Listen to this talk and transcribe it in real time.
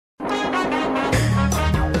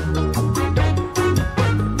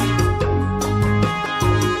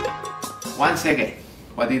once again,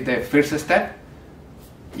 what is the first step?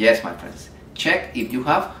 Yes, my friends, check if you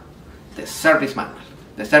have the service manual.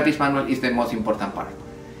 The service manual is the most important part.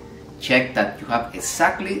 Check that you have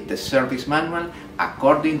exactly the service manual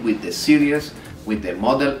according with the series, with the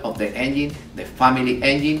model of the engine, the family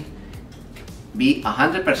engine. Be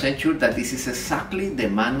 100% sure that this is exactly the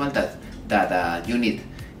manual that you need,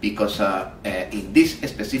 because in this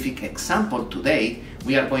specific example today,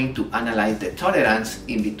 we are going to analyze the tolerance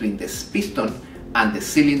in between the piston and the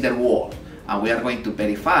cylinder wall, and we are going to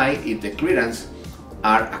verify if the clearance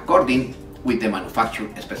are according with the manufacturer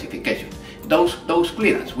specification. Those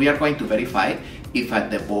clearance, we are going to verify if at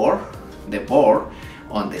the bore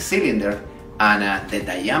on the cylinder and the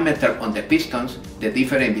diameter on the pistons, the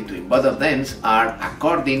difference between both of them are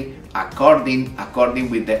according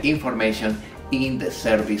with the information in the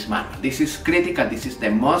service manual. This is critical. This is the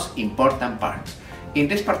most important part. In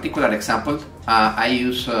this particular example, I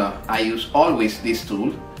use always this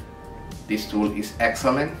tool. This tool is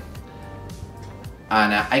excellent,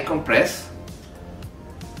 and I compress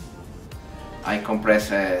the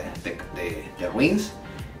rings,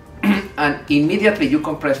 and immediately you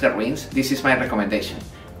compress the rings. This is my recommendation.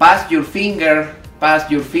 Pass your finger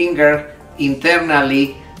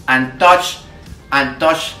internally and touch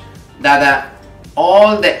that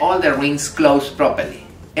all the rings close properly.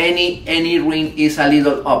 Any ring is a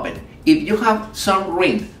little open. If you have some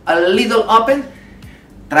ring a little open,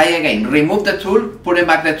 try again. Remove the tool, put it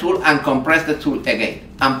back the tool, and compress the tool again.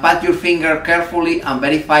 And pat your finger carefully and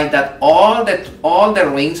verify that all the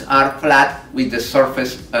rings are flat with the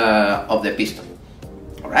surface of the piston.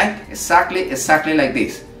 Alright? Exactly like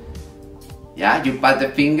this. Yeah, you pat the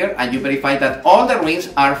finger and you verify that all the rings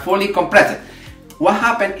are fully compressed. What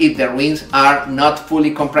happens if the rings are not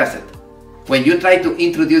fully compressed? When you try to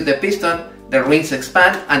introduce the piston, the rings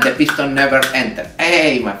expand and the piston never enter.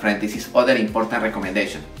 Hey, my friend, this is other important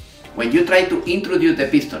recommendation. When you try to introduce the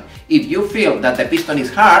piston, if you feel that the piston is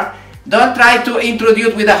hard, don't try to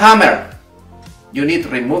introduce with a hammer. You need to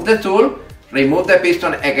remove the tool, remove the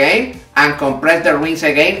piston again, and compress the rings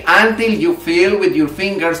again until you feel with your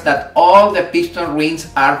fingers that all the piston rings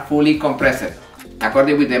are fully compressed.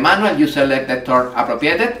 According with the manual, you select the torque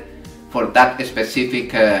appropriate for that specific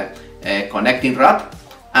connecting rod,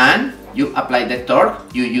 and you apply the torque.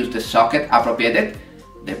 You use the socket appropriate.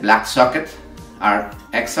 The black sockets are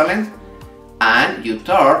excellent, and you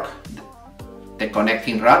torque the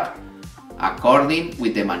connecting rod according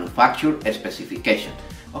with the manufacturer specification.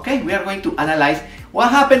 Okay, we are going to analyze what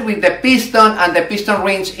happened with the piston and the piston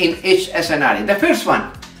rings in each scenario. The first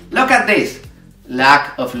one, look at this,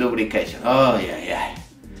 lack of lubrication. Oh yeah.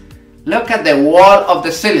 Look at the wall of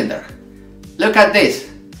the cylinder. Look at this.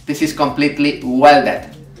 This is completely welded.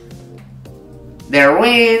 The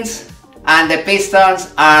rings and the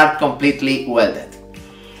pistons are completely welded.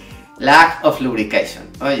 Lack of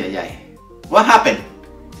lubrication. Oh yeah. What happened?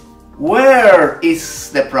 Where is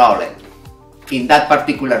the problem in that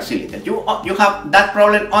particular cylinder? You have that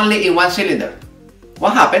problem only in one cylinder.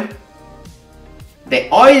 What happened? The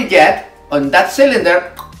oil jet on that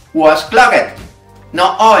cylinder was clogged.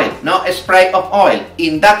 No oil, no spray of oil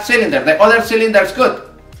in that cylinder. The other cylinder is good.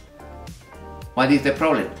 What is the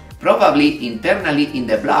problem? Probably internally in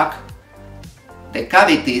the block, the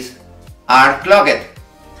cavities are clogged.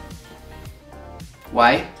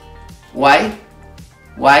 Why?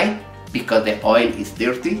 Because the oil is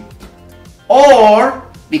dirty, or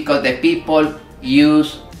because the people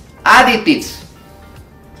use additives.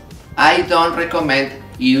 I don't recommend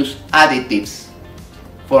use additives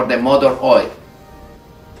for the motor oil.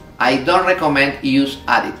 I don't recommend use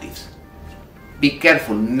additives. Be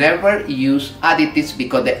careful, never use additives,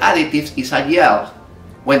 because the additives is a gel.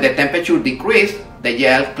 When the temperature decreases, the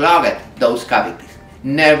gel clogged those cavities.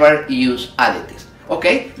 Never use additives.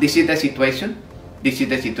 Okay, this is the situation.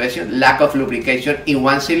 Lack of lubrication in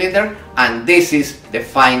one cylinder, and this is the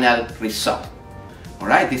final result.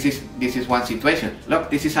 Alright, this is one situation. Look,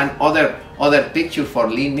 this is another picture for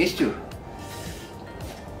lean mixture.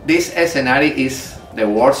 This scenario is the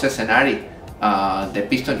worst scenario. The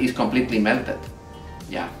piston is completely melted.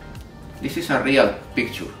 Yeah, this is a real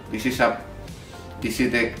picture. This is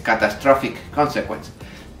the catastrophic consequence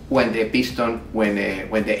when the piston, when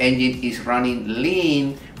the engine is running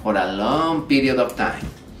lean for a long period of time.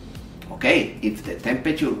 Okay, it's the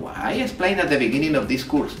temperature. I explained at the beginning of this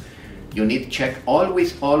course. You need to check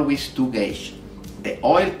always two gauge, the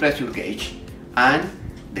oil pressure gauge and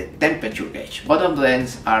the temperature gauge. Both of them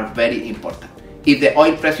are very important. If the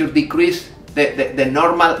oil pressure decrease the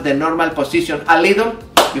normal position a little,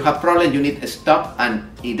 you have problem. You need to stop and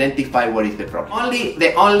identify what is the problem.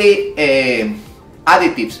 The only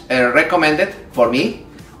additives recommended for me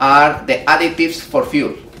are the additives for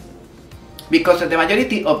fuel, because the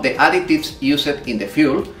majority of the additives used in the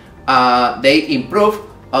fuel, they improve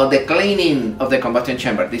the cleaning of the combustion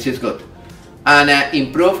chamber. This is good, and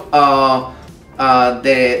improve the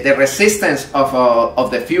resistance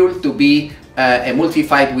of the fuel to be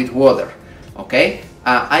emulsified with water. Okay,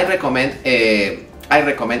 I recommend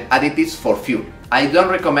additives for fuel. I don't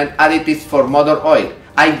recommend additives for motor oil.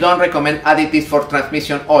 I don't recommend additives for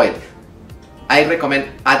transmission oil. I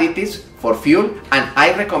recommend additives for fuel, and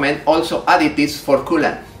I recommend also additives for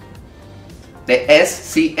coolant. The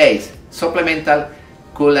SCAs, supplemental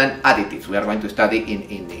coolant additives. We are going to study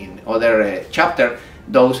in other chapter.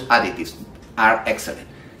 Those additives are excellent.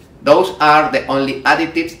 Those are the only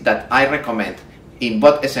additives that I recommend in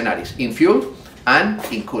both scenarios, in fuel and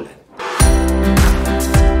in coolant.